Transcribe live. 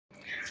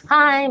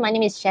Hi, my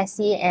name is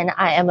Jessie and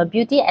I am a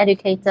beauty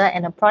educator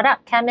and a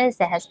product chemist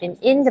that has been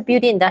in the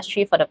beauty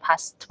industry for the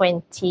past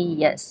 20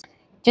 years.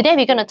 Today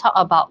we're going to talk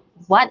about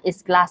what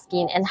is glass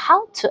skin and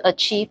how to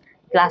achieve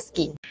glass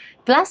skin.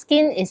 Glass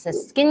skin is a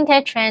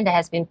skincare trend that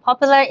has been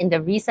popular in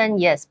the recent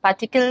years,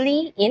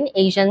 particularly in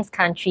Asian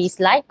countries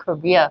like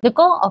Korea. The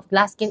goal of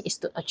glass skin is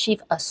to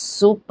achieve a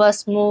super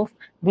smooth,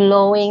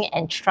 glowing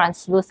and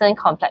translucent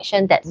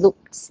complexion that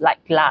looks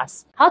like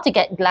glass. How to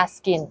get glass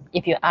skin,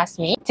 if you ask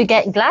me? To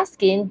get glass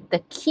skin, the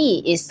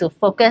key is to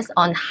focus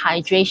on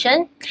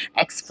hydration,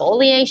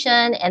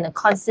 exfoliation, and a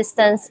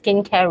consistent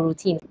skincare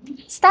routine.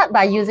 Start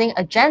by using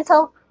a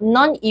gentle,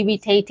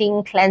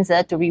 non-irritating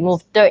cleanser to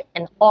remove dirt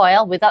and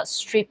oil without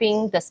stripping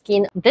the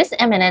skin. This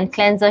M&M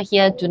cleanser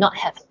here do not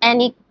have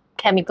any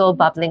chemical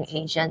bubbling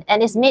agent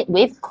and is made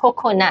with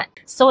coconut,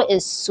 so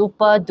it's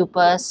super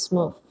duper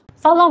smooth.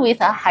 Follow with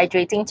a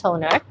hydrating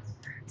toner,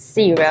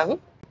 serum,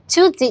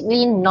 to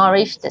deeply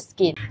nourish the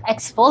skin.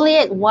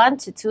 Exfoliate 1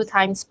 to 2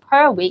 times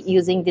per week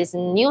using this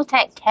new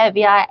tech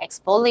caviar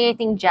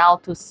exfoliating gel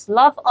to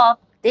slough off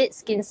dead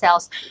skin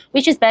cells,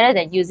 which is better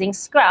than using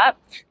scrub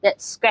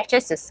that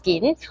scratches the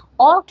skin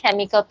or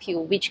chemical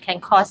peel, which can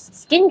cause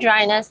skin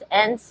dryness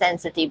and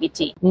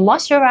sensitivity.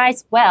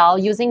 Moisturize well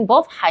using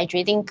both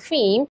hydrating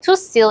cream to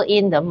seal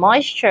in the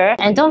moisture,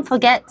 and don't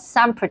forget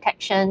sun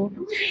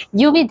protection.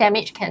 UV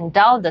damage can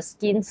dull the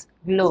skin's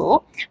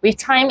glow. With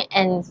time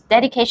and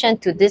dedication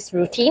to this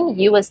routine,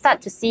 you will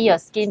start to see your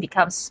skin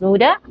become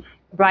smoother,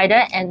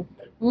 brighter, and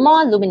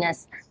more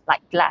luminous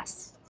like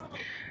glass.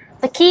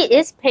 The key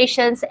is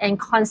patience and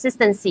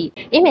consistency.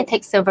 It may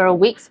take several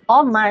weeks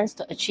or months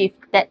to achieve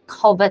that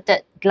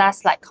coveted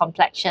glass-like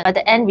complexion, but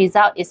the end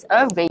result is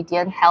a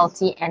radiant,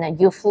 healthy, and a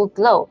youthful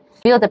glow.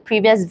 View the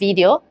previous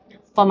video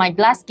for my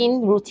glass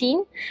skin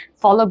routine.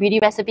 Follow beauty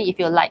recipe if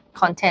you like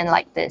content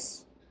like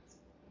this.